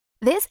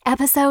This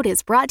episode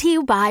is brought to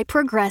you by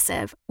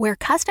Progressive, where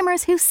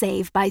customers who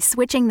save by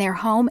switching their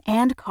home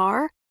and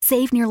car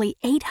save nearly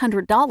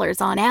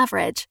 $800 on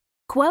average.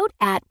 Quote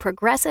at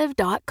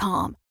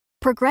Progressive.com.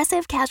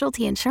 Progressive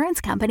Casualty Insurance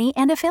Company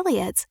and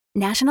Affiliates.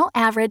 National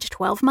average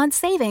 12-month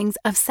savings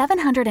of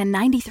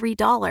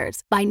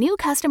 $793 by new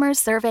customers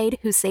surveyed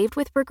who saved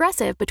with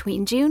Progressive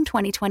between June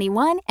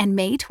 2021 and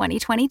May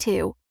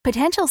 2022.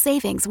 Potential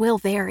savings will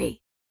vary.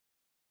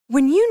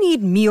 When you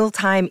need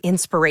mealtime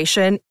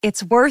inspiration,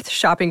 it's worth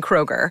shopping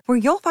Kroger, where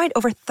you'll find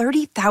over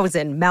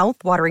 30,000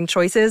 mouth-watering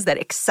choices that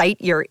excite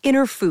your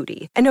inner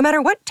foodie. And no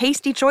matter what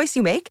tasty choice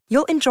you make,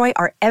 you'll enjoy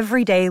our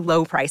everyday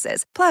low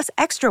prices, plus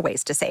extra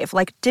ways to save,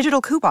 like digital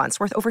coupons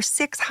worth over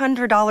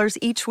 $600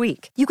 each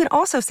week. You can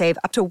also save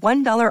up to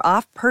 $1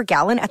 off per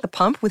gallon at the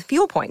pump with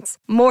fuel points.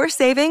 More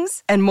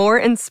savings and more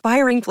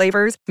inspiring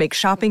flavors make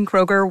shopping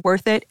Kroger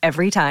worth it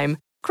every time.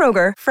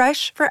 Kroger,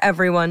 fresh for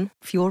everyone.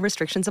 Fuel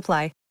restrictions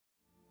apply.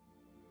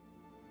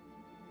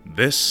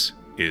 This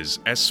is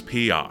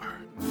SPR.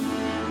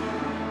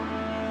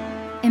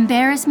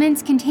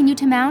 Embarrassments continue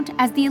to mount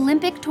as the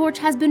Olympic torch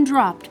has been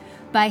dropped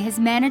by his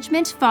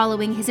management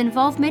following his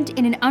involvement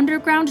in an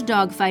underground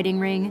dogfighting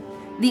ring.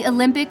 The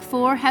Olympic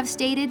Four have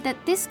stated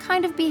that this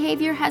kind of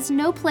behavior has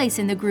no place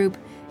in the group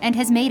and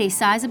has made a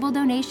sizable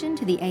donation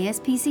to the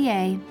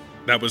ASPCA.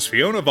 That was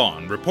Fiona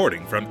Vaughn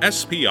reporting from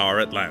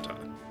SPR Atlanta.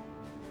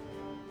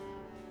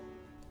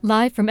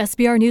 Live from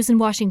SBR News in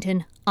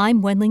Washington,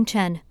 I'm Wenling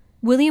Chen.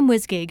 William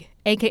Wizgig,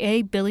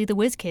 a.k.a. Billy the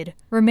Whiz Kid,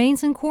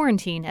 remains in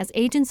quarantine as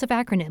agents of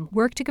Acronym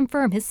work to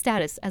confirm his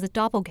status as a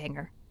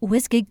doppelganger.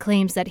 Wizgig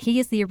claims that he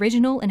is the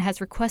original and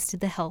has requested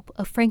the help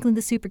of Franklin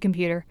the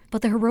supercomputer,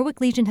 but the Heroic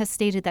Legion has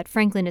stated that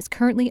Franklin is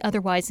currently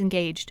otherwise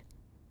engaged.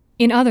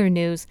 In other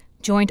news,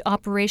 Joint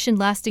Operation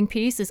Lasting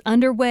Peace is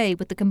underway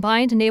with the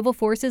combined naval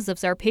forces of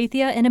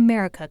Zarpathia and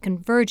America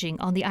converging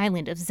on the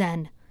island of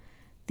Zen.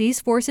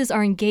 These forces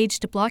are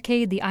engaged to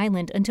blockade the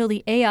island until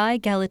the AI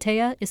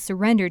Galatea is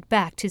surrendered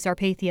back to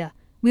Zarpathia.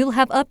 We will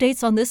have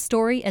updates on this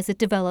story as it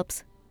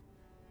develops.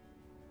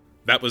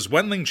 That was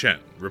Wenling Chen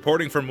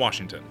reporting from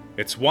Washington.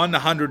 It's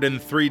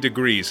 103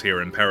 degrees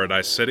here in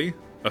Paradise City.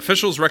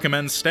 Officials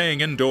recommend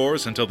staying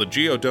indoors until the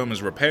geodome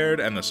is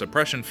repaired and the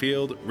suppression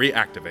field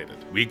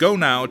reactivated. We go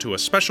now to a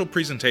special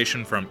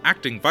presentation from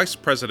Acting Vice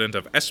President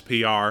of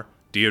SPR,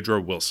 Deirdre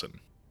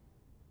Wilson.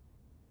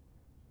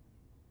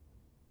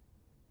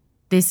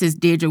 This is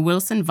Deirdre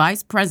Wilson,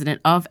 Vice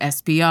President of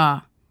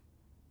SPR.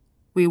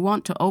 We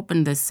want to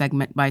open this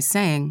segment by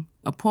saying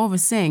Apoorva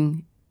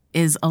Singh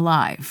is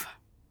alive.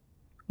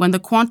 When the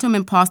quantum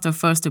imposter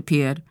first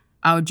appeared,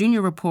 our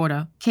junior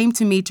reporter came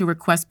to me to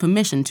request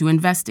permission to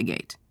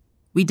investigate.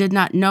 We did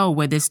not know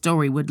where this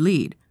story would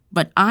lead,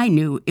 but I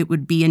knew it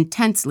would be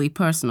intensely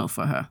personal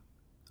for her.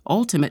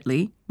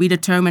 Ultimately, we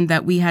determined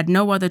that we had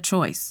no other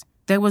choice.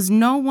 There was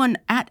no one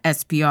at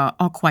SPR,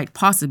 or quite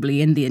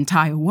possibly in the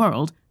entire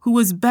world, who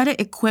was better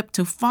equipped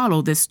to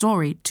follow this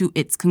story to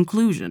its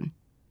conclusion.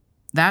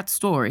 That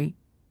story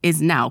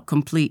is now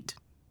complete.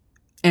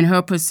 In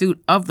her pursuit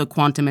of the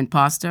quantum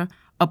imposter,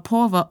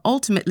 Apoorva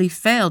ultimately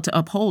failed to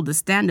uphold the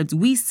standards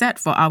we set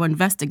for our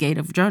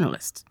investigative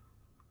journalists.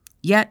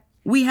 Yet,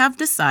 we have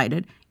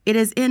decided it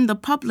is in the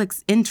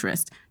public's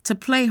interest to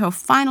play her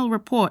final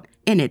report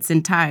in its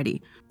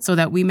entirety, so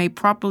that we may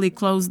properly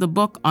close the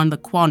book on the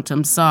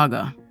quantum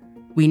saga.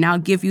 We now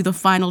give you the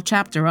final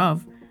chapter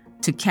of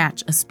To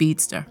Catch a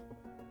Speedster.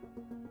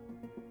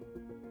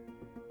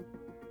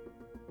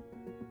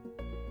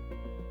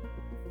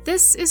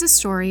 This is a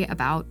story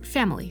about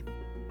family.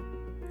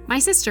 My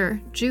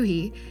sister,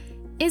 Juhi,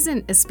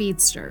 isn't a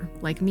speedster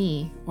like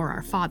me or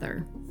our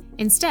father.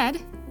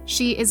 Instead,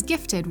 she is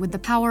gifted with the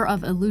power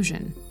of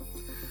illusion,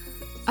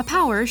 a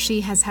power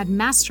she has had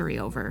mastery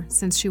over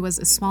since she was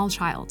a small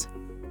child.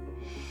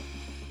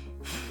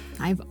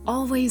 I've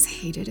always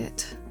hated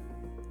it.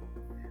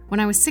 When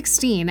I was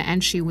 16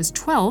 and she was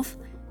 12,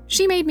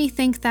 she made me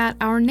think that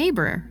our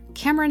neighbor,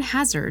 Cameron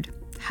Hazard,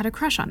 had a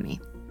crush on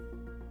me.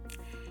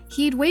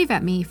 He'd wave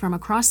at me from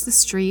across the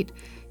street,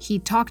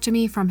 he'd talk to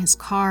me from his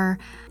car,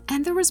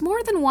 and there was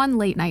more than one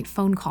late-night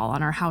phone call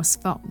on our house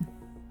phone.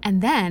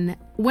 And then,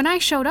 when I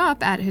showed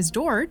up at his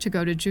door to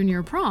go to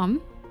junior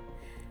prom,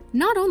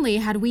 not only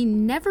had we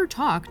never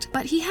talked,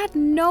 but he had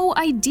no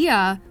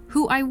idea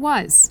who I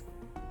was.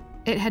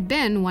 It had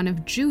been one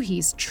of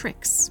Juhi's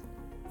tricks.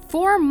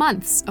 4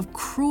 months of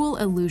cruel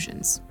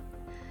illusions.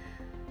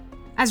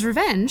 As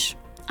revenge,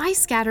 I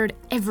scattered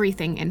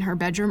everything in her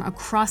bedroom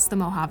across the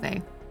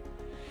Mojave.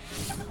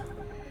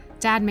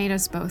 Dad made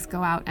us both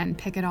go out and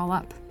pick it all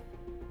up.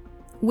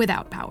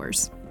 Without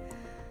powers.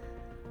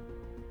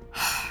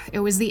 It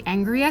was the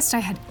angriest I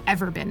had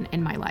ever been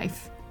in my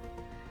life.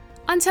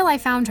 Until I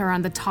found her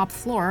on the top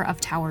floor of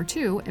Tower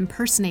 2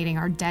 impersonating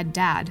our dead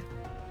dad.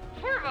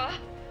 Apoorva,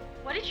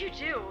 what did you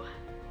do?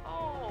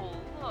 Oh,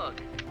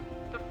 look.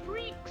 The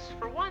freaks,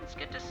 for once,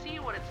 get to see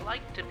what it's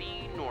like to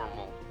be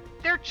normal.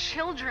 They're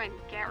children,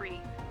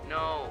 Gary.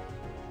 No.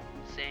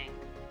 Sing.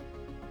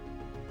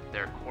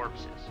 They're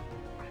corpses.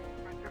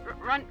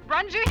 Run,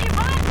 Juhi,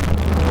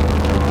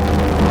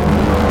 run!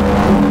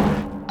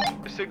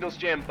 signal's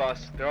jammed,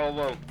 boss. They're all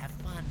alone. Have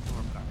fun,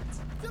 Norm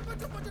Guards.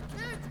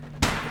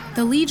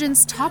 The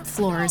Legion's top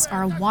floors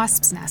are a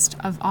wasp's nest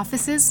of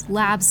offices,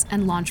 labs,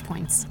 and launch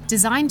points,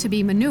 designed to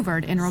be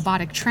maneuvered in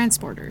robotic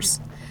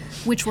transporters,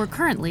 which were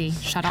currently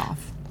shut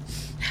off.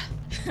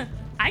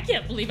 I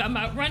can't believe I'm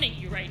outrunning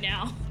you right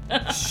now.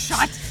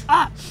 Shut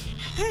up!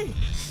 Hey!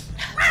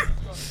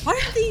 Why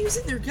aren't they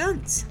using their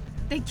guns?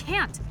 They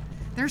can't.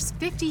 There's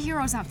 50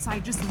 heroes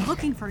outside just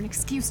looking for an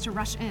excuse to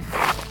rush in.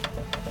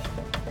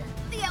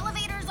 The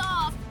elevator's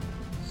off.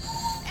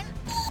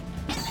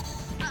 And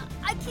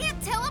I can't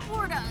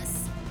teleport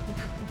us.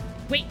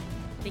 Wait,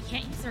 they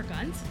can't use their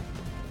guns?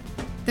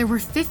 There were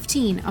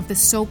 15 of the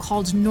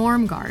so-called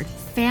Norm Guard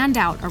fanned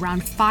out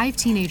around 5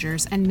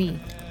 teenagers and me,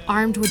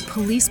 armed with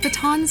police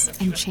batons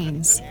and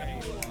chains.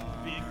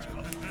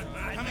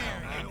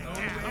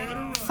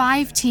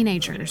 5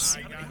 teenagers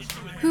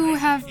who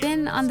have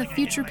been on the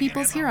Future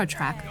People's Hero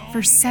track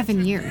for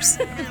 7 years.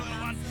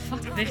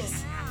 Fuck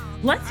this.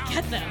 Let's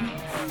get them.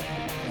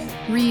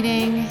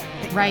 Reading,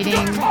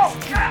 writing,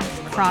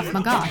 Krav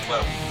Maga.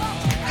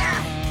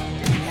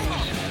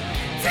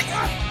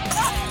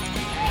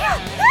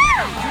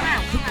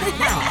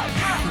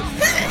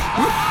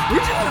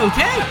 We're doing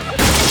okay.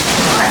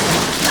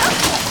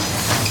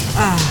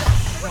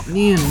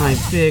 Me and my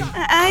big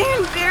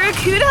Iron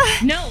Barracuda?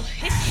 No,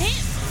 it's him.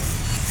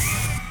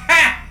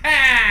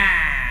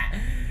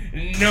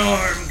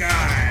 Norm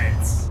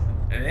Guards!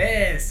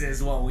 This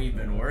is what we've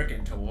been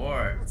working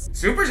towards.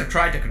 Supers have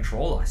tried to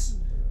control us,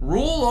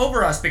 rule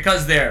over us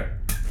because their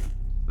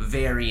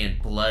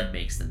variant blood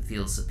makes them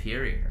feel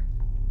superior.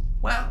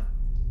 Well,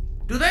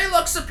 do they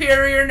look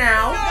superior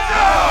now?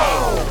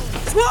 No!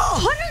 Squall!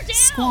 Put her down!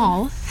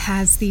 Squall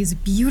has these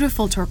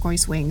beautiful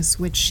turquoise wings,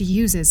 which she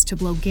uses to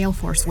blow gale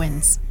force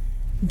winds.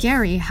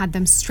 Gary had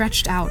them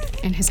stretched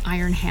out in his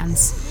iron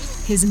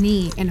hands, his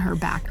knee in her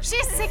back.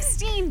 She's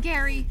 16,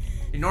 Gary.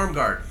 Hey, Norm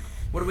Guard,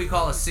 what do we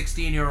call a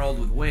 16-year-old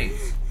with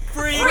wings?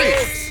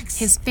 Freaks!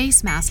 His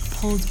face mask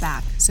pulled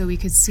back so we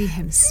could see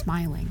him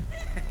smiling.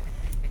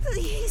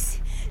 Please,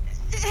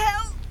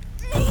 help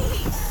me.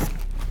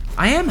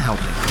 I am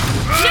helping.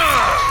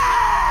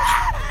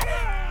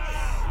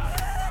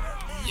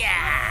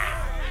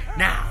 Yeah!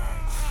 Now,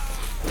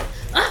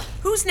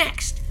 who's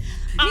next?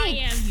 I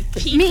am, you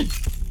peep. Me.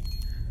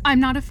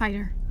 I'm not a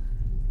fighter.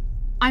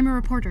 I'm a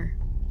reporter.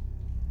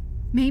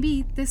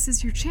 Maybe this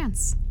is your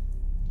chance.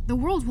 The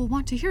world will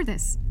want to hear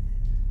this.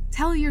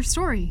 Tell your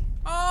story.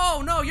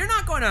 Oh, no, you're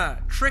not going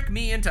to trick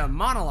me into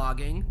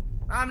monologuing.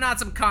 I'm not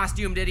some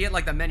costumed idiot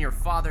like the men your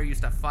father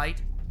used to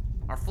fight.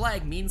 Our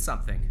flag means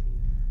something.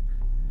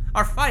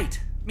 Our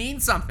fight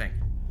means something.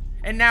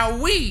 And now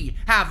we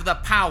have the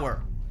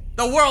power.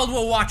 The world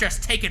will watch us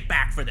take it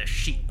back for the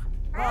sheep.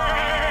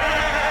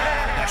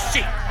 The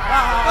sheep.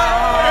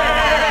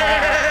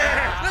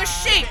 The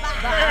sheep.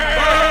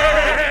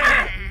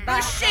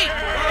 The sheep.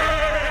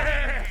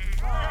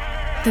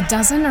 The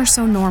dozen or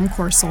so Norm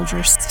Corps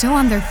soldiers still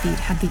on their feet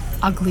had the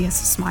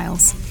ugliest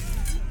smiles,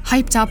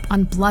 hyped up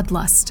on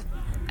bloodlust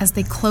as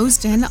they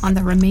closed in on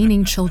the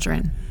remaining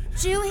children.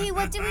 Juhi,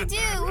 what do we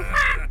do?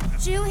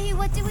 Juhi,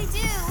 what do we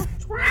do?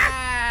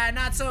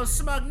 Not so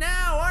smug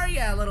now, are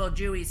ya, little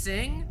Jewy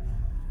Singh?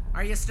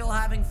 Are you still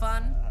having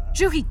fun?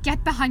 Juhi,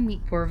 get behind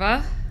me.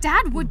 Purva,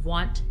 Dad would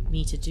want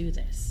me to do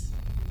this.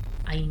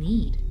 I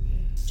need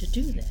to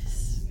do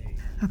this.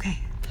 Okay.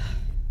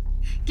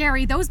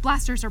 Gary, those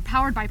blasters are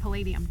powered by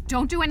palladium.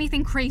 Don't do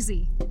anything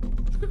crazy.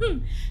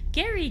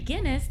 Gary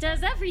Guinness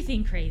does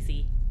everything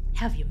crazy.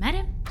 Have you met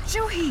him?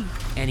 Juhi!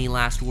 Any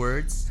last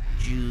words,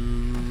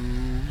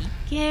 Jewy?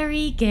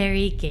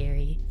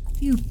 Gary,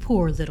 you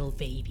poor little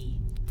baby.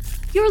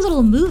 Your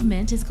little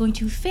movement is going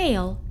to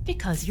fail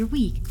because you're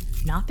weak,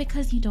 not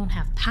because you don't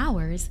have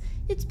powers.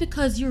 It's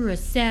because you're a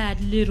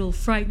sad little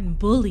frightened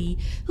bully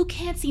who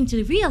can't seem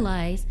to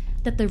realize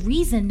that the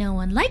reason no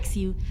one likes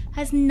you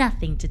has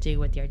nothing to do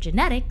with your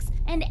genetics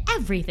and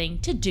everything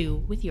to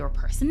do with your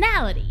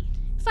personality.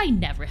 If I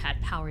never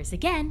had powers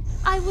again,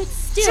 I would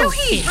still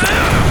Shut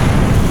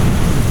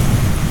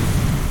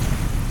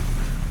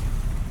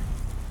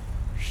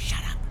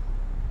up.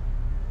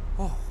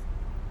 Oh,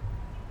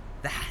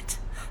 that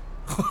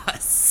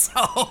was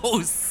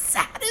so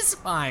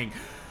satisfying.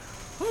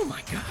 Oh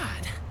my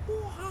God.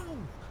 Whoa.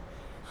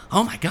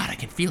 Oh my God, I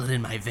can feel it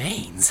in my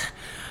veins.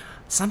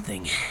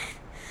 Something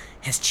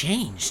has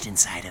changed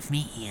inside of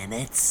me, and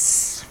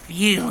it's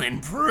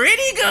feeling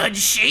pretty good,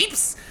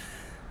 sheeps.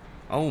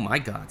 Oh my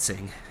God,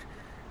 Sing.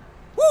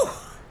 Woo!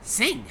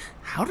 Sing,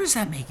 how does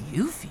that make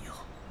you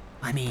feel?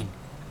 I mean,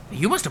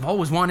 you must have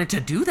always wanted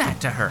to do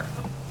that to her.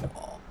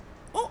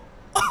 Oh,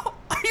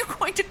 are you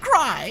going to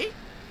cry?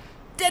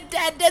 Dead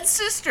dad, dead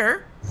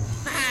sister?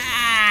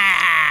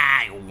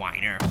 You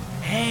whiner.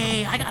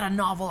 Hey, I got a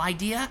novel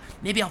idea.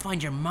 Maybe I'll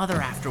find your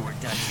mother after we're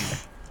done here.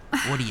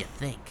 What do you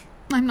think?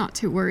 I'm not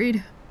too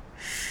worried.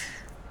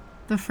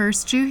 The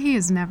first Juhi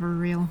is never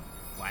real.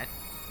 What?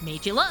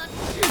 Made you look.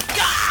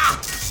 Ah!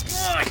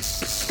 Oh,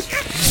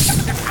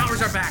 their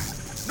powers are back.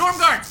 Norm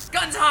Guards,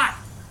 guns hot.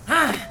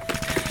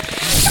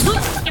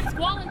 Look, get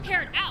Squall and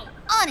Parrot out.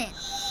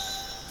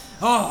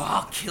 Oh,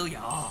 I'll kill you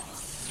all.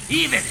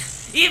 Even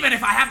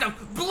if I have to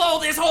blow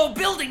this whole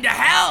building to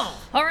hell!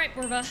 All right,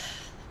 Burva.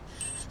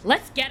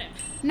 Let's get him.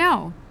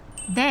 No,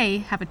 they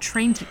have a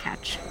train to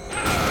catch.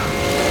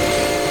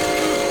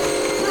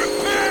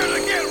 Prepare to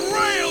get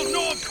railed,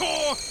 North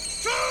Corps!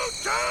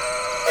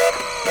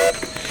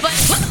 But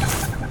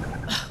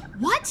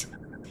what?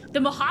 The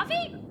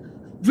Mojave?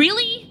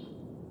 Really?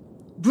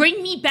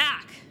 Bring me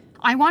back.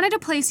 I wanted a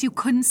place you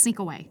couldn't sneak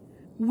away.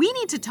 We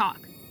need to talk.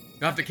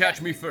 You have to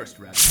catch me first,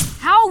 Red.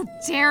 How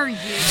dare you?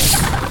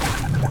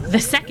 The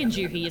second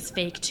Juhi is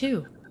fake,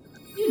 too.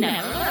 You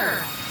never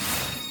learn.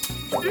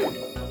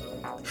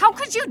 How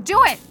could you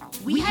do it?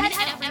 We had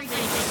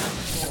everything.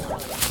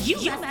 You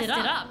messed it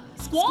up.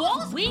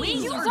 Squall's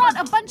wings. You got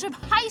a bunch of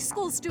high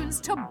school students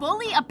to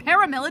bully a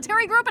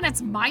paramilitary group and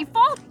it's my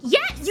fault?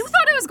 Yes! You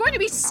thought it was going to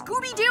be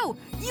Scooby-Doo.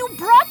 You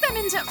brought them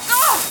into...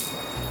 Ugh!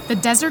 The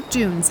desert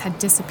dunes had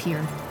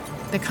disappeared,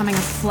 becoming a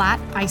flat,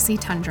 icy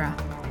tundra.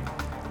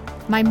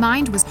 My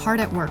mind was hard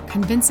at work,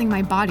 convincing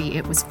my body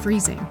it was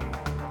freezing.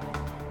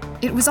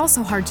 It was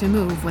also hard to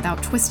move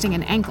without twisting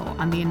an ankle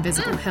on the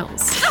invisible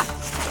hills.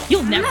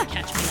 You'll never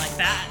catch me like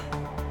that.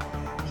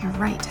 You're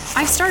right.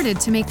 I started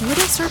to make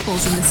little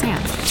circles in the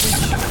sand,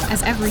 which,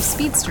 as every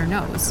speedster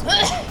knows.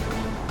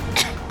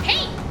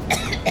 Hey!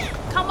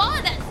 Come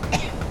on!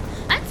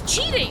 That's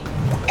cheating!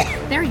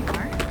 There you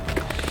are.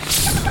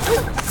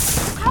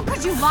 How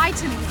could you lie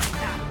to me like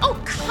that?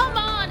 Oh, come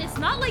on! It's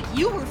not like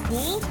you were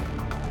fooled.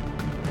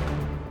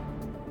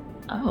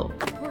 Oh,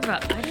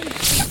 Burva, I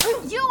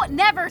didn't... You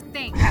never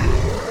think!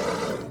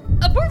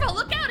 Burva,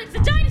 look out! It's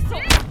a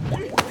dinosaur!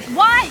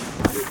 Why?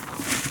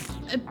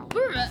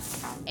 Burva,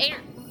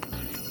 air...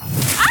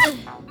 Ah!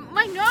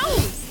 My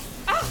nose!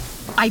 Ah!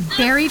 I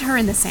buried her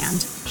in the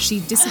sand. She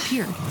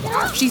disappeared.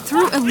 She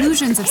threw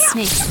illusions of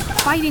snakes,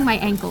 biting my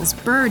ankles,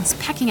 birds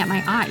pecking at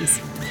my eyes.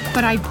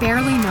 But I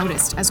barely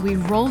noticed as we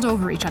rolled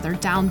over each other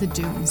down the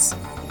dunes.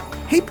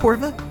 Hey,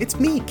 Porva, it's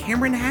me,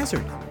 Cameron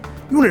Hazard.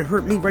 You wouldn't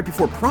hurt me right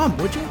before prom,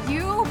 would you?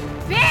 You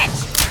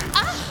bitch!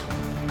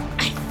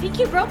 I think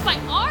you broke my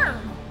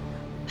arm.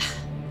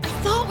 I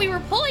thought we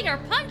were pulling our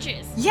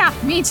punches. Yeah,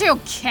 me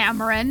too,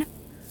 Cameron.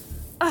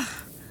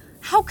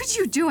 How could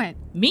you do it?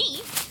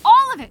 Me?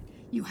 All of it.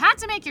 You had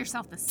to make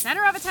yourself the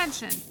center of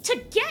attention. To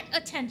get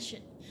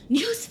attention.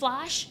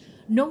 Newsflash,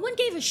 no one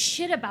gave a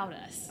shit about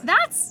us.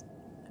 That's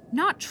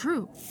not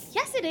true.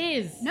 Yes, it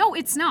is. No,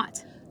 it's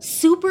not.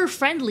 Super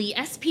Friendly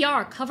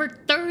SPR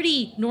covered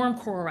 30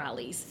 Normcore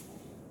rallies.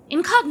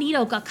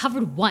 Incognito got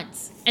covered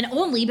once, and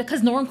only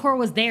because Normcore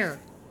was there.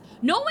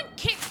 No one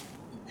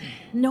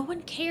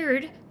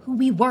cared who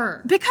we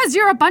were. Because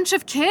you're a bunch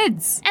of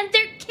kids. And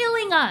they're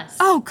killing us.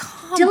 Oh,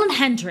 come Dylan on.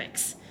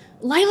 Hendricks,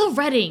 Lila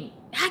Redding,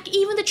 heck,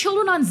 even the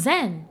children on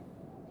Zen.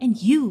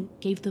 And you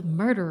gave the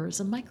murderers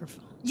a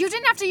microphone. You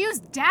didn't have to use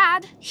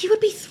Dad. He would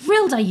be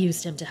thrilled I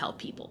used him to help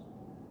people.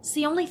 It's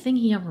the only thing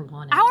he ever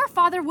wanted. Our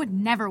father would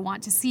never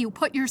want to see you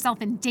put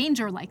yourself in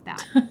danger like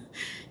that.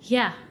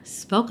 Yeah,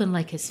 spoken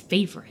like his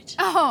favorite.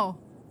 Oh,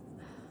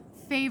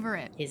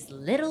 favorite. His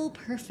little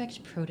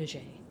perfect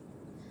protege.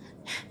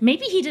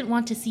 Maybe he didn't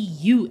want to see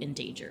you in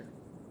danger.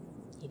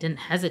 He didn't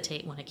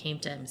hesitate when it came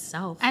to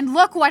himself. And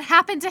look what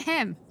happened to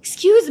him.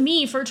 Excuse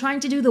me for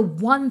trying to do the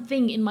one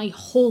thing in my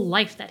whole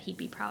life that he'd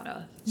be proud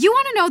of. You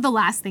want to know the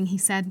last thing he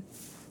said?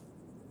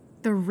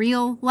 The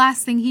real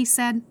last thing he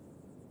said?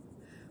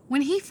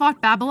 When he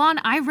fought Babylon,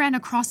 I ran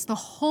across the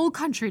whole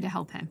country to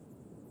help him.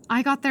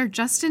 I got there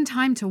just in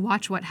time to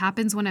watch what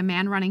happens when a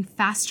man running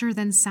faster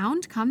than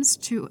sound comes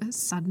to a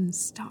sudden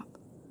stop.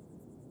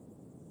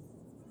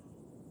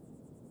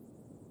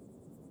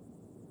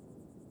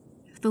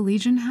 If the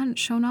Legion hadn't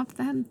shown up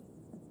then,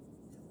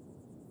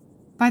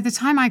 by the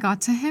time I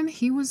got to him,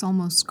 he was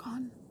almost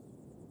gone.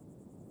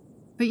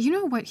 But you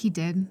know what he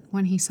did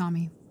when he saw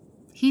me?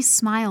 He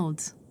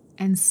smiled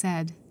and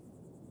said,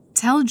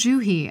 "Tell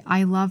Juhi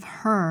I love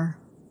her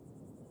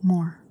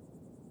more."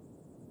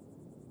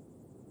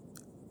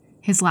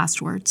 His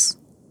last words.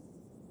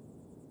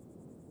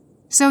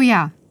 So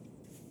yeah,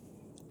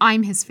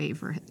 I'm his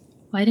favorite.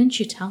 Why didn't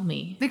you tell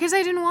me? Because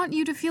I didn't want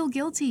you to feel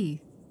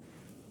guilty.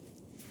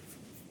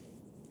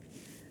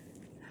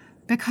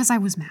 Because I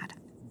was mad.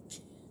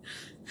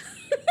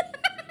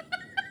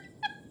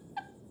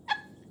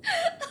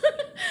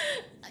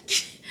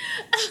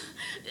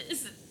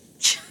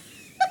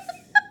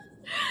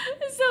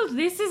 So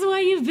this is why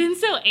you've been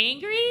so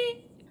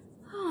angry?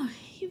 Oh,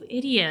 you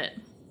idiot.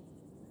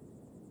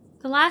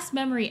 The last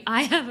memory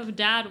I have of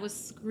Dad was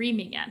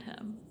screaming at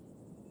him.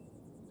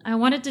 I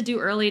wanted to do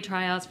early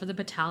tryouts for the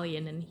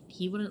battalion and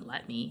he wouldn't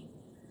let me.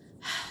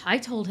 I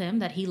told him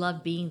that he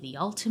loved being the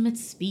ultimate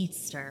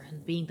speedster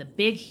and being the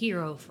big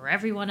hero for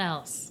everyone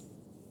else,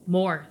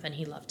 more than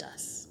he loved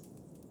us.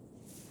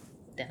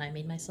 Then I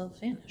made myself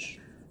vanish.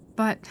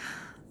 But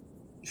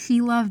he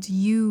loved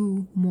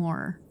you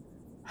more.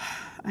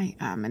 I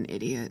am an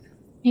idiot.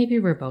 Maybe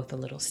we're both a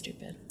little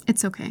stupid.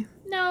 It's okay.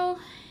 No,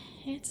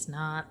 it's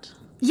not.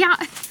 Yeah,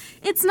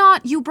 it's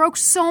not. You broke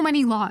so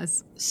many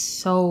laws.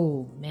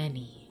 So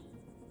many.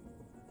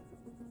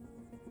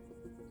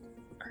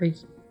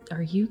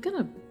 Are you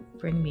gonna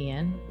bring me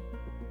in?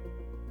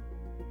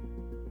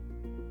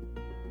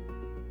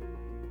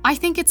 I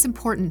think it's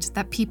important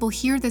that people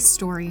hear this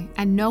story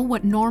and know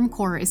what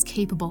Normcore is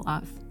capable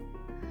of.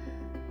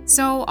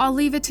 So I'll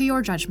leave it to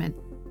your judgment.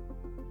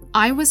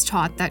 I was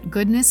taught that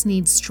goodness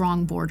needs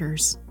strong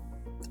borders.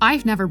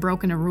 I've never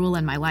broken a rule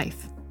in my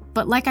life.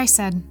 But like I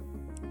said,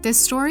 this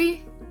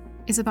story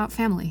is about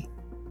family.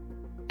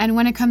 And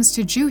when it comes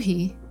to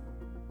Juhi,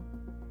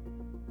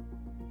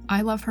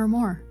 I love her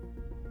more.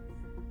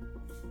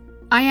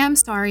 I am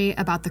sorry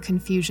about the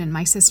confusion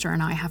my sister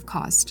and I have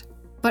caused.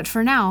 But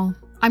for now,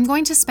 I'm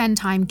going to spend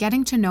time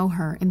getting to know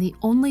her in the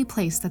only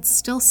place that's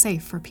still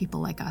safe for people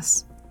like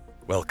us.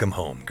 Welcome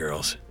home,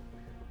 girls.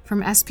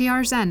 From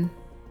SPR Zen,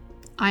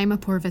 I'm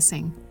Apurva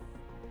Singh.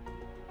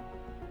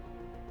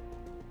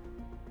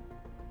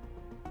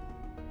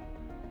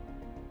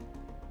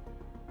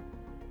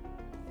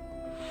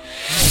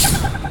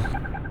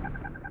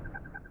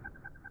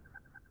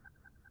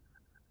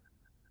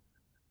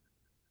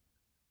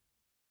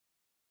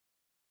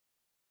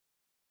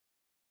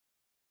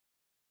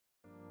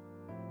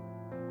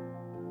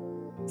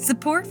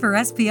 Support for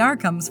SPR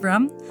comes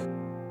from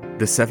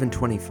the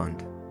 720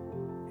 Fund.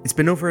 It's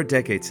been over a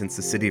decade since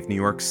the city of New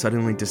York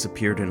suddenly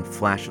disappeared in a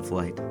flash of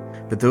light,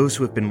 but those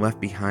who have been left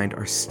behind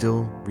are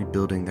still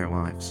rebuilding their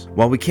lives.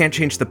 While we can't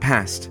change the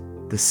past,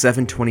 the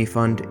 720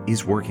 Fund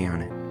is working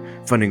on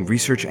it, funding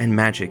research and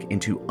magic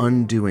into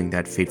undoing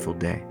that fateful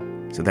day,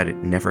 so that it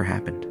never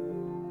happened.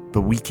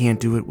 But we can't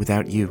do it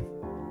without you.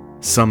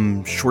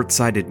 Some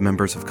short-sighted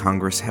members of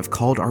Congress have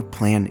called our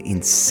plan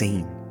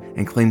insane,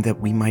 and claim that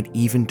we might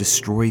even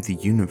destroy the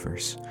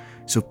universe.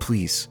 So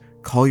please,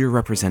 call your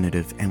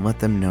representative and let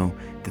them know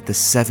that the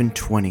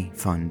 720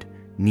 Fund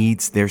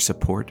needs their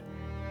support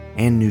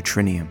and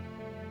neutrinium.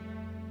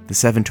 The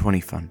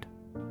 720 Fund.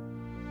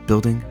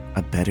 Building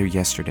a better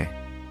yesterday.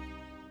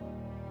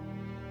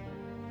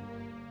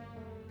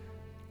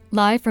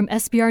 Live from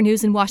SBR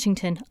News in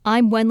Washington,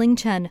 I'm Wenling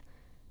Chen.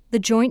 The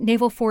Joint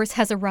Naval Force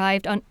has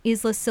arrived on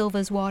Isla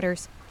Silva's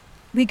waters.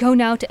 We go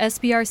now to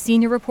SBR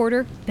senior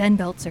reporter Ben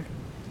Beltzer.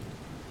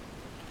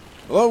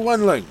 Hello,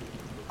 Wenling.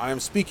 I am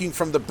speaking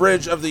from the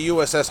bridge of the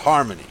USS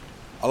Harmony,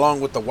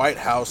 along with the White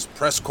House,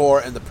 press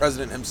corps, and the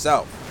President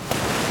himself.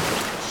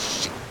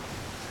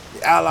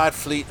 The Allied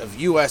fleet of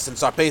U.S. and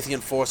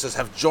Sarpathian forces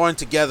have joined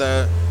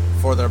together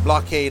for their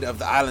blockade of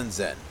the island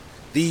Zen.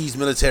 These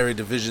military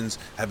divisions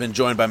have been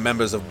joined by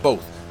members of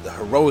both the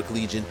Heroic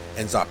Legion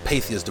and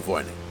Zarpathia's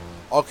Devoining.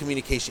 All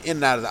communication in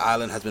and out of the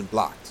island has been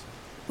blocked.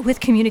 With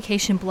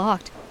communication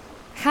blocked,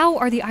 how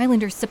are the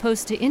islanders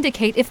supposed to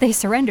indicate if they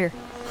surrender?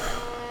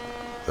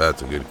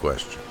 That's a good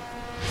question.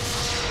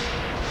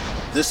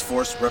 This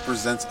force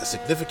represents a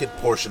significant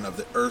portion of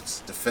the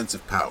Earth's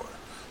defensive power,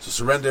 so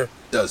surrender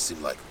does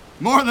seem likely.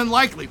 More than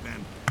likely,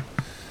 Ben.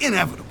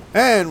 Inevitable.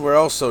 And we're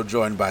also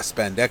joined by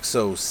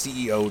Spandexo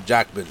CEO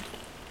Jack Bindle,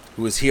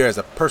 who is here as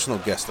a personal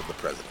guest of the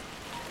President.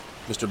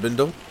 Mr.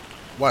 Bindle,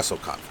 why so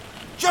confident?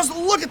 Just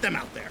look at them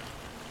out there.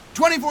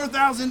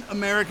 24,000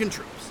 American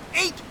troops.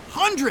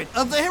 800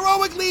 of the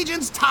Heroic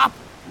Legion's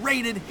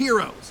top-rated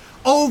heroes.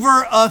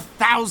 Over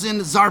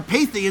 1,000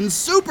 Zarpathian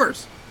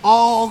supers,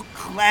 all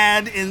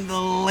clad in the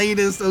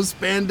latest of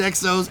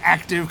Spandexo's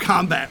active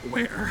combat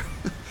wear.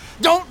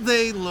 Don't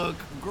they look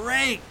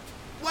great?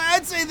 Well,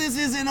 I'd say this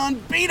is an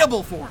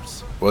unbeatable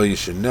force. Well, you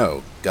should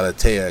know,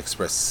 Galatea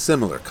expressed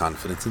similar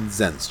confidence in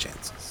Zen's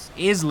chances.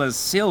 Isla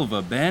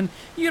Silva, Ben.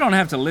 You don't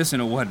have to listen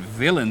to what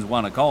villains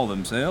want to call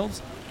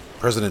themselves.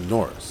 President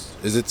Norris,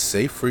 is it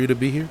safe for you to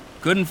be here?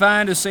 Couldn't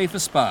find a safer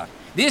spot.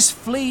 This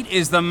fleet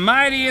is the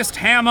mightiest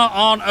hammer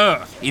on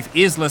Earth. If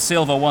Isla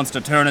Silva wants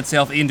to turn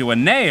itself into a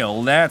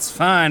nail, that's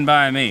fine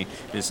by me.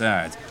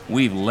 Besides,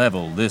 we've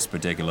leveled this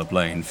particular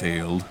playing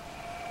field.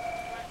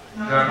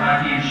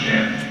 Zarpathian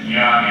ship,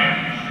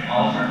 Yagen.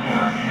 Alter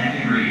course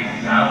 10 degrees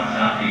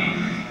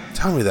south-southeast.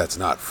 Tell me that's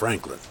not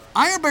Franklin.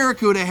 Ire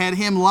Barracuda had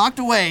him locked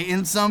away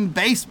in some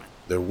basement.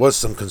 There was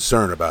some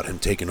concern about him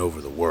taking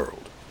over the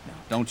world.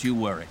 Don't you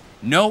worry.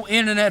 No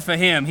internet for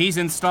him. He's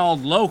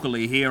installed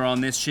locally here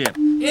on this ship.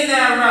 Is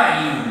that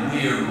right,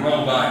 you weird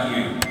robot,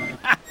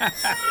 you?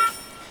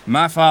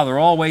 My father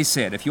always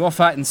said, if you're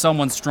fighting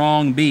someone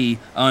strong, be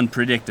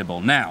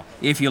unpredictable. Now,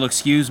 if you'll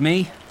excuse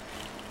me,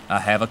 I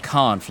have a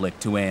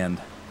conflict to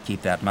end.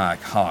 Keep that mic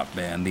hot,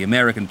 Ben. The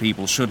American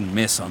people shouldn't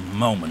miss a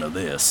moment of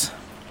this.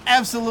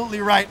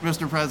 Absolutely right,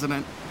 Mr.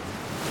 President.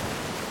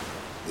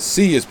 The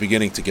sea is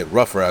beginning to get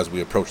rougher as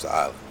we approach the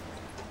island.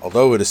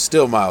 Although it is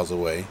still miles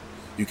away,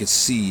 you can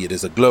see it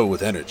is aglow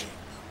with energy.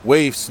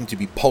 Waves seem to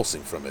be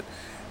pulsing from it,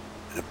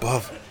 and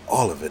above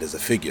all of it is a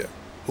figure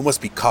who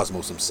must be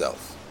Cosmos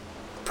himself.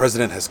 The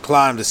President has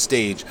climbed the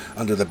stage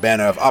under the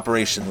banner of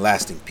Operation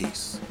Lasting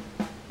Peace.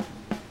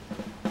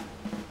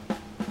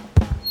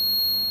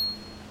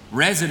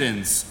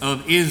 Residents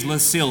of Isla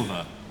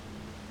Silva,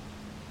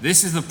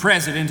 this is the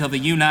President of the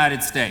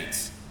United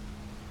States.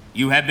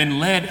 You have been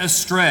led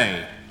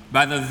astray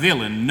by the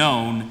villain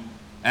known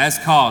as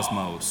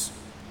Cosmos.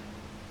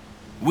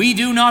 We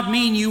do not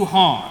mean you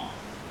harm.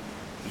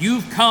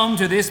 You've come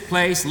to this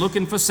place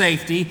looking for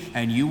safety,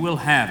 and you will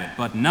have it,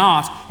 but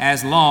not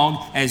as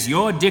long as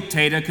your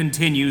dictator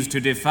continues to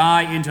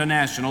defy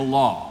international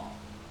law.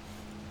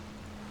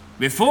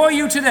 Before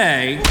you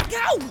today... Look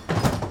out!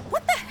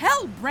 What the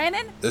hell,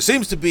 Brennan? There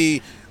seems to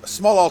be a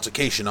small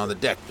altercation on the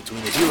deck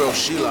between the hero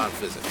Sheila and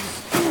Physics.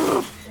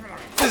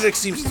 Physics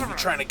seems to be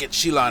trying to get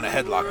Sheila in a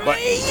headlock, but...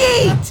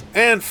 Yeet!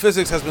 And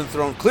Physics has been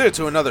thrown clear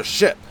to another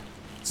ship.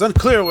 It's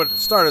unclear what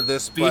started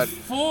this, but...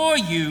 Before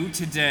you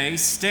today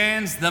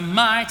stands the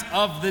might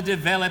of the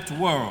developed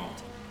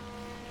world.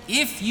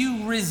 If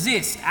you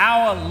resist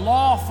our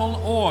lawful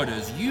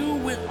orders, you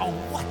will... Oh,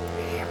 what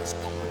the hell is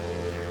going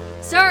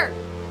on? Sir!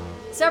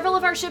 Several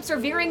of our ships are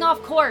veering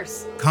off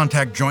course.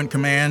 Contact Joint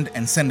Command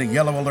and send a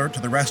yellow alert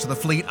to the rest of the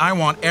fleet. I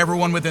want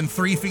everyone within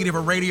 3 feet of a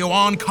radio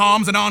on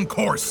comms and on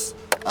course.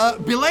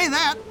 Belay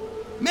that.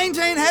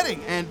 Maintain heading,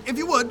 and if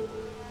you would,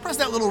 press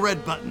that little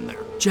red button there.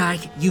 Jack,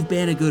 you've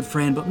been a good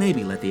friend, but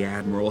maybe let the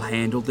Admiral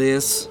handle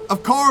this.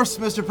 Of course,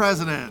 Mr.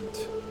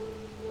 President.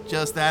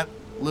 Just that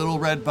little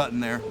red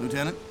button there,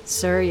 Lieutenant.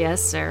 Sir,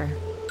 yes, sir.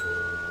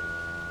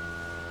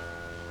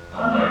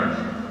 Alert.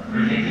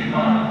 Predicted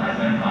model has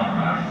been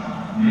compromised.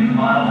 New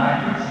model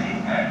accuracy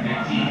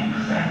at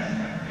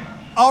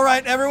 15%. All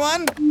right,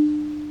 everyone.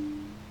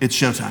 It's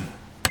showtime.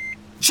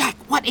 Jack,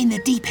 what in the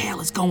deep hell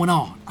is going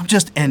on? I'm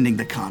just ending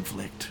the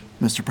conflict,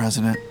 Mr.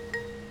 President.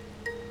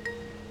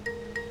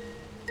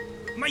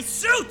 My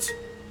suit!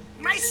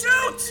 My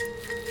suit!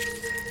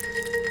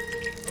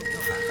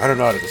 I don't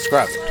know how to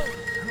describe it.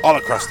 All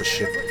across the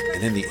ship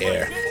and in the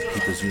air,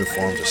 people's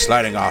uniforms are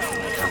sliding off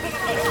and becoming...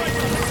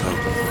 Oh,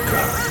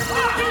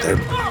 God. They're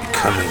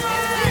becoming...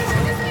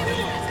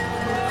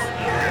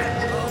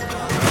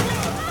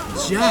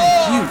 Jack,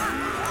 you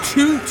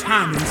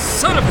two-timing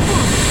son of a...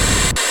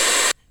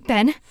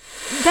 Ben,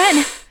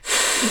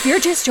 if you're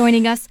just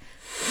joining us,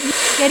 we're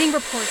getting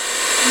reports.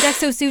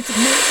 Spandexo suits of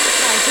military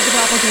ties to the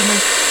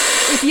doppelgangers.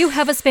 If you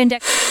have a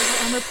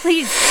Spandexo armor,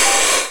 please.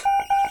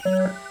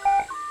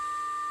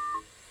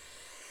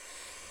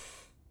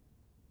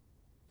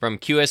 From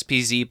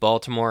QSPZ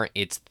Baltimore,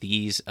 it's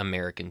These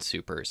American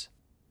Supers.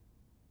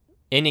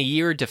 In a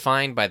year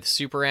defined by the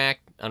Super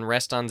Act,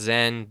 unrest on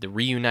Zen, the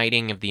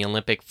reuniting of the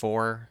Olympic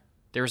Four,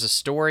 there's a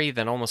story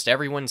that almost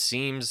everyone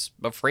seems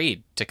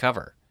afraid to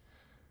cover.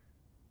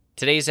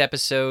 Today's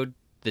episode,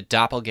 The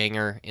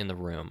Doppelganger in the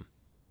Room.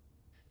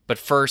 But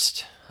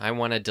first, I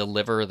want to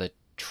deliver the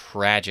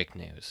tragic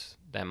news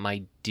that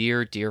my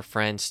dear, dear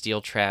friend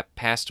Steel Trap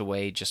passed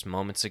away just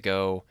moments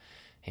ago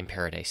in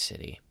Paradise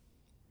City.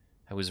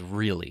 I was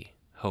really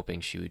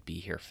hoping she would be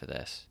here for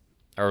this.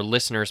 Our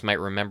listeners might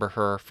remember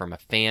her from a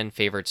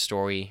fan-favorite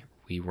story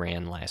we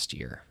ran last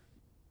year.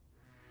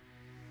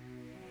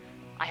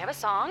 I have a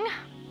song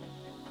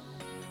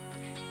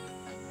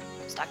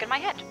stuck in my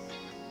head.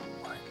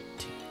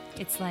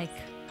 It's like,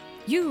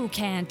 you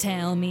can't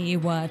tell me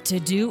what to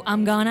do.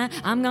 I'm gonna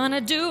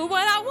do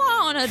what I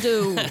wanna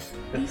do.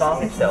 The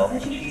song itself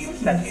achieved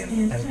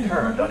sentience and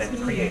turned on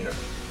its creator.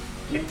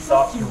 It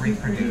sought to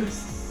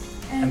reproduce,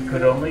 and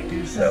could only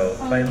do so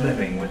by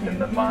living within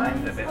the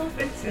mind of its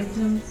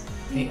victims.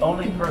 The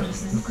only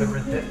person who could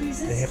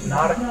resist the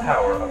hypnotic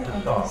power of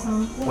the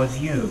song was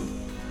you,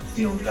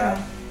 Steel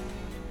Trap,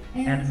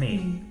 and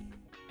me.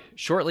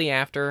 Shortly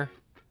after,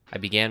 I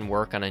began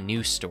work on a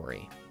new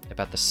story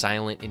about the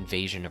silent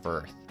invasion of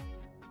Earth.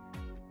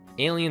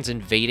 Aliens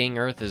invading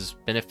Earth has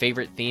been a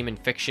favorite theme in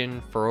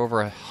fiction for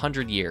over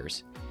 100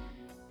 years.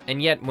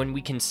 And yet, when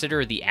we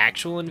consider the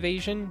actual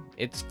invasion,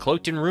 it's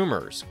cloaked in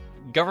rumors,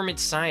 government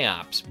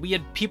psyops. We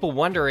had people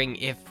wondering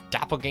if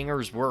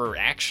doppelgangers were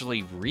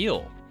actually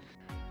real.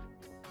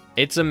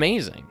 It's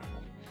amazing.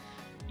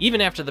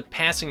 Even after the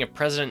passing of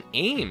President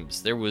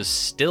Ames, there was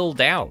still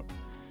doubt.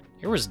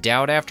 There was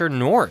doubt after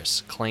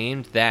Norris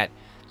claimed that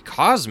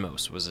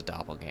Cosmos was a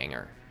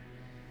doppelganger.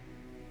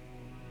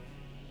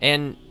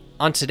 And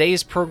on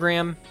today's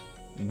program,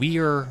 we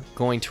are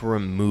going to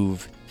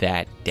remove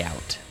that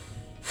doubt.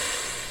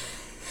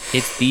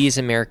 It's These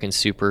American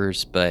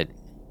Supers, but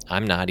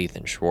I'm not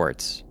Ethan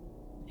Schwartz,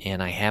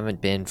 and I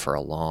haven't been for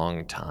a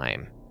long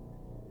time.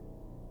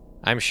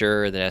 I'm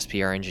sure that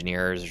SPR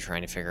engineers are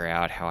trying to figure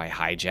out how I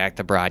hijacked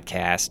the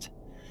broadcast.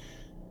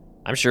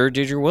 I'm sure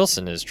Deirdre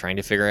Wilson is trying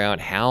to figure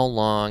out how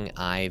long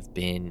I've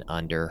been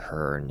under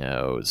her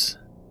nose.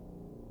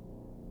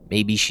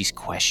 Maybe she's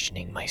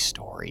questioning my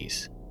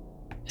stories.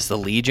 Is the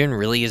Legion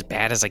really as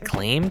bad as I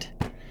claimed?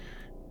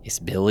 Is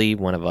Billy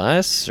one of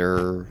us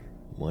or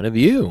one of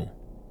you?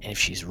 And if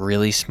she's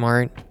really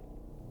smart,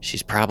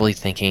 she's probably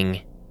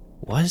thinking,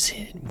 was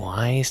it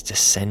wise to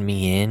send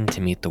me in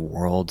to meet the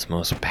world's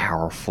most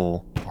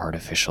powerful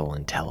artificial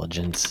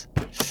intelligence?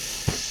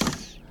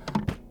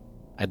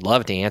 I'd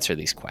love to answer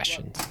these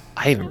questions.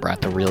 I even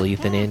brought the real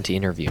Ethan in to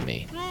interview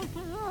me.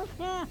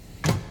 But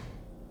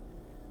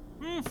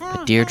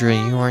Deirdre,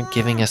 you aren't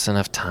giving us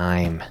enough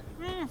time.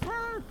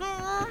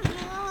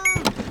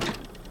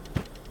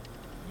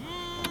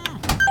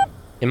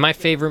 In my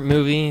favorite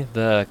movie,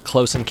 The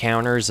Close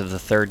Encounters of the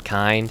Third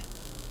Kind,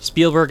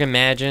 Spielberg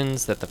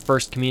imagines that the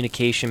first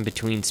communication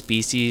between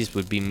species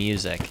would be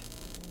music.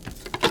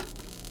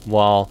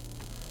 While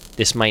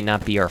this might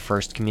not be our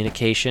first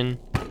communication,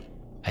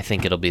 I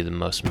think it'll be the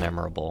most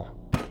memorable.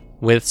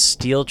 With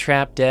Steel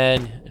Trap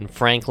dead and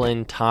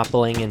Franklin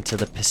toppling into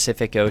the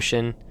Pacific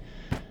Ocean,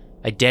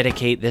 I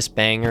dedicate this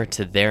banger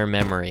to their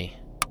memory.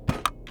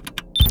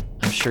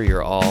 I'm sure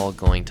you're all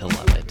going to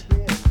love it.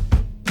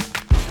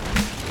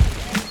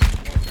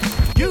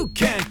 You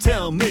can't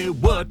tell me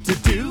what to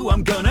do.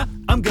 I'm gonna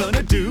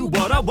do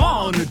what I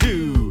wanna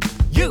do.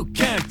 You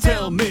can't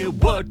tell me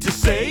what to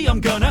say. I'm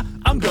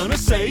gonna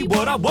say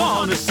what I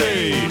wanna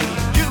say.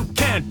 You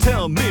can't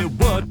tell me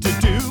what to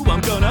do. I'm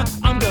gonna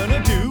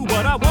do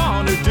what I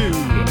wanna do.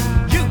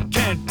 You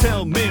can't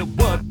tell me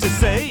what to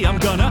say. I'm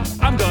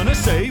gonna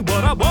say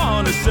what I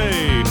wanna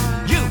say.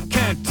 You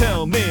can't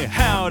tell me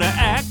how to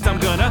act. I'm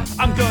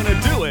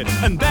gonna do it,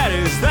 and that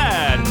is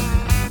that.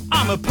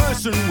 I'm a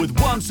person with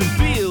wants and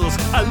feels.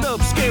 I love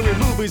scary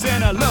movies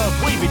and I love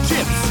wavy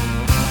chips.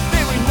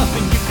 There ain't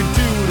nothing you can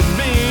do to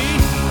me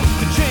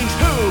to change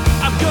who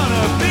I'm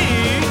gonna be.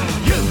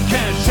 You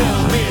can't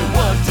tell me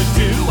what to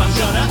do.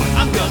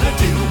 I'm gonna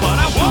do what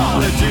I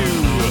wanna do.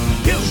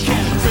 You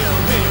can't tell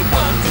me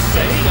what to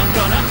say.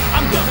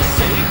 I'm gonna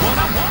say what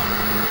I want.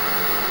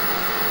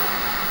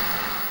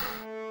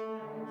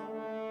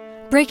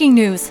 Breaking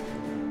news.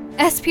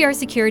 SPR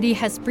security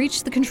has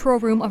breached the control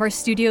room of our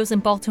studios in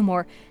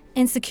Baltimore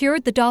and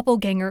secured the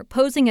doppelganger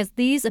posing as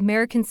these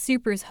American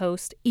Supers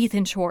host,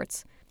 Ethan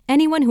Schwartz.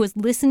 Anyone who has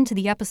listened to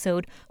the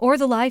episode or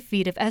the live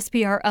feed of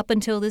SPR up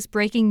until this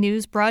breaking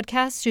news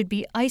broadcast should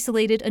be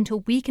isolated until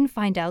we can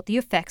find out the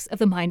effects of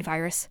the mind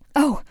virus.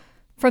 Oh,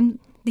 from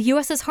the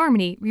USS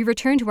Harmony, we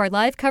return to our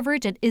live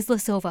coverage at Isla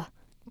Silva.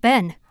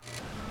 Ben.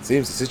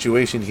 Seems the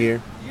situation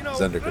here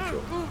is under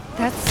control.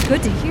 That's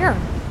good to hear.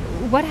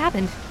 What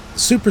happened? The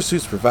super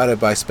suits provided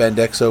by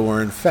Spandexo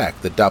were in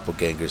fact the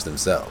doppelgangers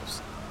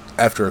themselves.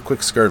 After a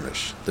quick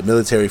skirmish, the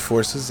military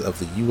forces of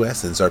the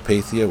U.S. and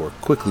Zarpathia were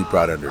quickly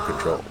brought under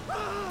control.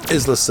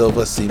 Isla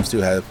Silva seems to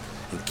have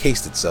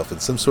encased itself in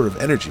some sort of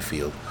energy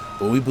field,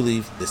 but we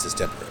believe this is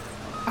temporary.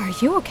 Are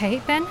you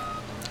okay, Ben?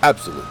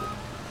 Absolutely.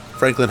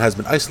 Franklin has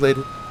been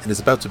isolated and is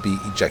about to be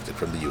ejected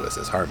from the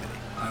USS Harmony.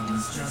 I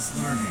was just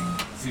learning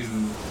to...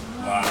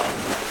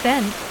 Wow.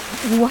 Ben,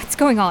 what's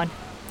going on?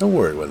 Don't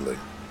worry, Wendling.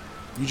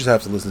 You just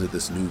have to listen to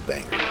this new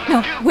banger.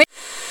 No, wait.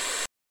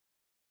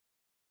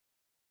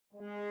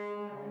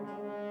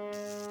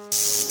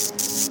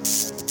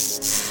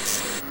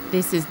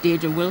 This is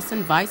Deirdre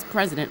Wilson, Vice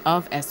President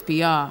of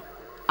SPR.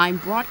 I'm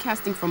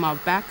broadcasting from our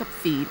backup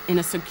feed in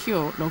a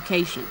secure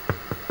location.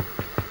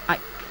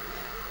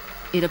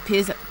 It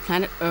appears that the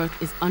planet Earth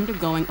is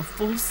undergoing a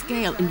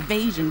full-scale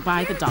invasion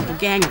by the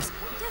doppelgangers.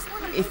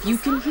 If you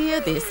can hear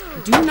this,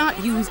 do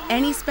not use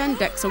any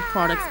Spandexo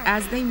products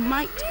as they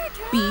might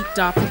be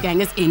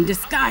doppelgangers in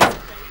disguise.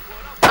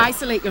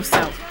 Isolate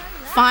yourself.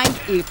 Find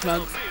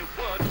earplugs.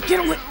 Get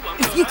away.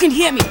 If you can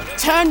hear me,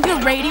 turn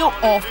your radio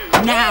off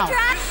now.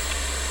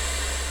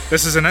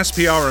 This is an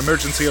SPR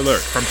emergency alert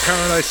from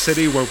Paradise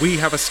City, where we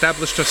have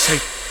established a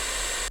safe...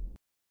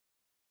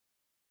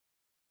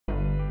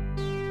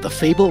 The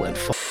Fable and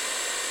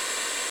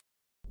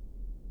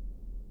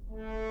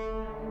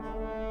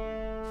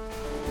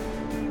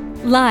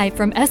Live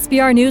from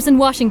SBR News in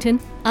Washington,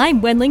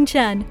 I'm Wenling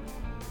Chen.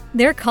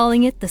 They're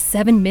calling it the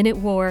 7-Minute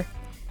War.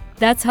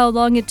 That's how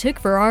long it took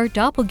for our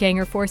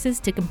doppelganger forces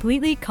to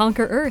completely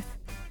conquer Earth.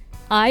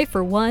 I,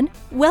 for one,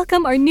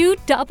 welcome our new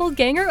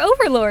doppelganger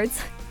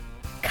overlords.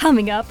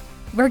 Coming up,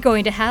 we're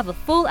going to have a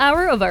full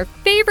hour of our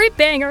favorite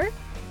banger,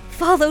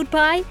 followed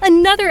by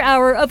another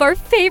hour of our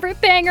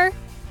favorite banger,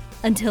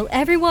 until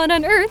everyone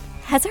on Earth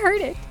has heard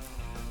it.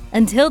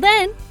 Until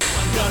then...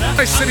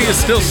 My city is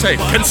still safe.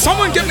 Can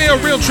someone get me a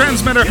real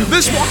transmitter?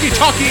 This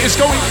walkie-talkie is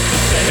going...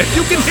 If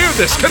you can hear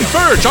this,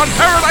 converge on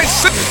Paradise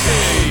City!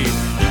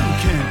 You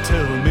can't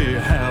tell me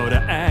how to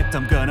act.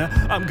 I'm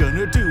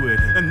gonna do it,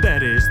 and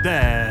that is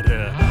that.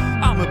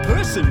 I'm a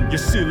person, you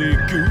silly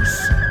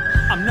goose.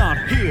 I'm not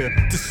here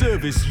to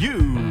service you.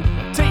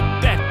 Take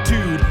that,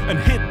 dude, and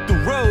hit the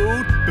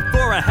road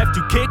before I have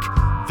to kick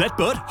that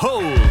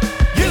butthole.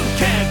 You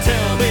can't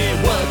tell me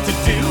what to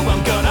do.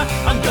 I'm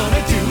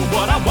gonna do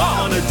what I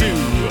wanna do.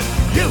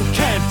 You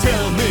can't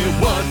tell me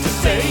what to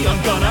say.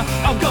 I'm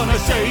gonna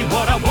say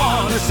what I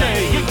wanna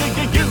say. You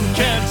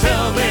can't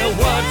tell me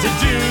what to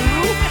do.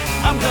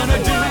 I'm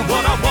gonna do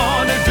what I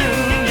wanna do.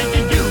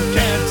 You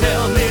can't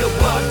tell me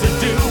what to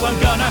do. I'm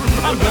gonna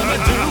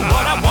do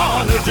what I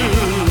wanna do.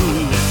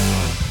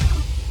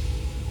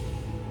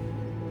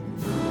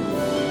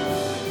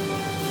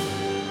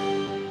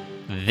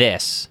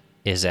 This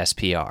is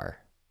SPR.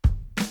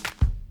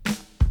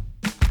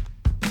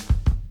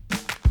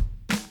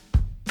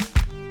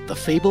 The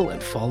Fable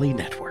and Folly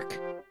Network.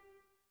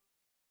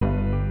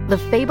 The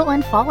Fable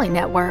and Folly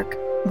Network,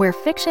 where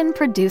fiction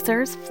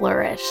producers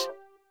flourish.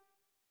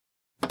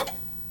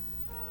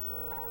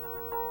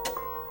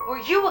 Were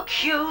you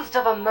accused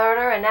of a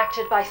murder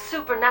enacted by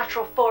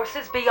supernatural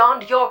forces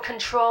beyond your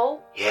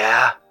control?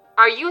 Yeah,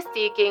 Are you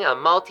seeking a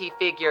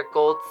multi-figure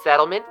gold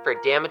settlement for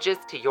damages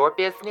to your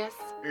business?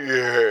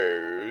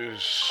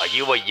 Yes. Are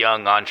you a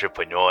young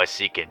entrepreneur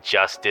seeking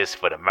justice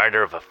for the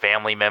murder of a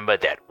family member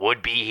that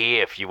would be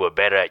here if you were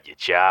better at your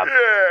job?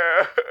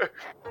 Yeah.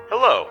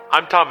 Hello,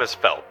 I'm Thomas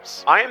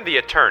Phelps. I am the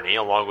attorney,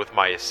 along with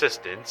my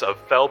assistants, of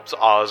Phelps,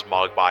 Oz,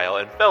 Mogbile,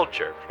 and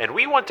Felcher, and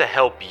we want to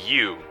help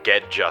you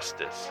get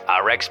justice.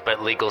 Our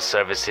expert legal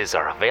services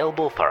are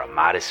available for a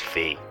modest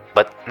fee.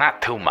 But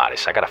not too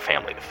modest, I got a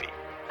family to feed.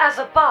 As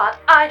a bot,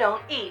 I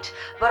don't eat,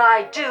 but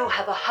I do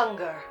have a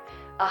hunger.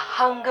 A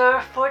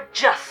hunger for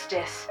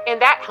justice. And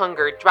that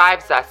hunger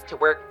drives us to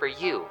work for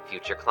you,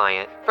 future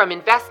client. From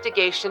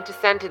investigation to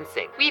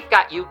sentencing, we've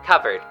got you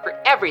covered for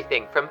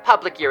everything from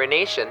public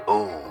urination.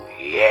 Ooh,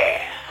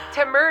 yeah.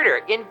 To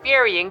murder in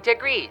varying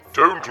degrees.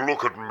 Don't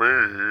look at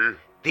me.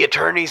 The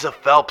attorneys of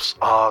Phelps,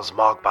 Oz,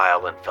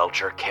 Mogbile, and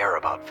Felcher care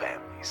about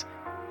families.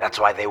 That's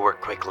why they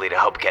work quickly to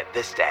help get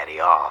this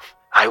daddy off.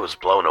 I was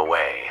blown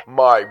away.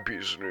 My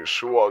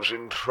business was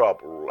in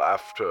trouble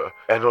after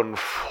an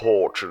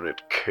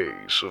unfortunate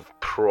case of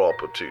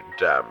property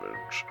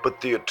damage, but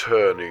the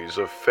attorneys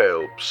of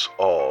Phelps,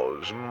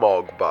 Oz,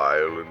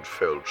 Mogbile, and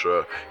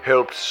Felcher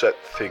helped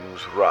set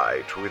things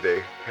right with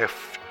a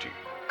hefty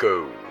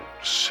gold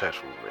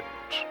settlement.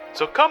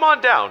 So come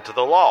on down to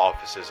the law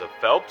offices of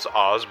Phelps,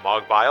 Oz,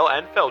 Mogbile,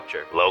 and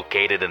Felcher.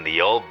 Located in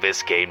the old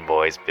Biscayne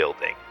Boys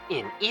building.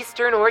 In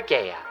Eastern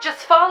Orgea.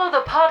 Just follow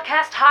the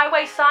podcast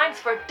highway signs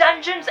for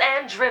Dungeons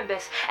and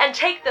Drimbus and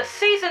take the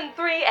Season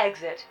 3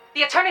 exit.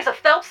 The attorneys of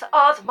Phelps,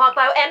 Oz,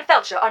 Mogbile, and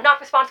Felcher are not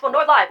responsible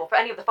nor liable for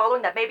any of the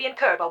following that may be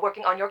incurred while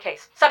working on your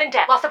case. Sudden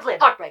death, loss of limb,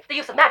 heartbreak, the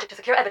use of magic to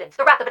secure evidence,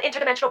 the wrath of an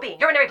interdimensional being,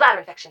 urinary bladder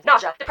infections,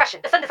 nausea, depression,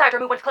 the sudden desire to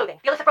remove one's clothing,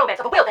 the illicit romance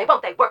of a will they,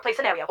 won't they workplace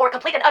scenario, or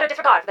complete and utter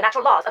disregard for the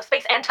natural laws of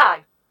space and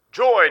time.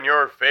 Join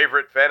your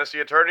favorite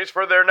fantasy attorneys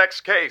for their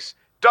next case.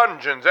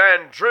 Dungeons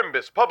and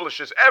Drimbus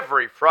publishes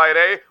every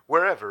Friday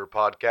wherever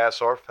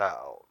podcasts are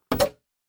found.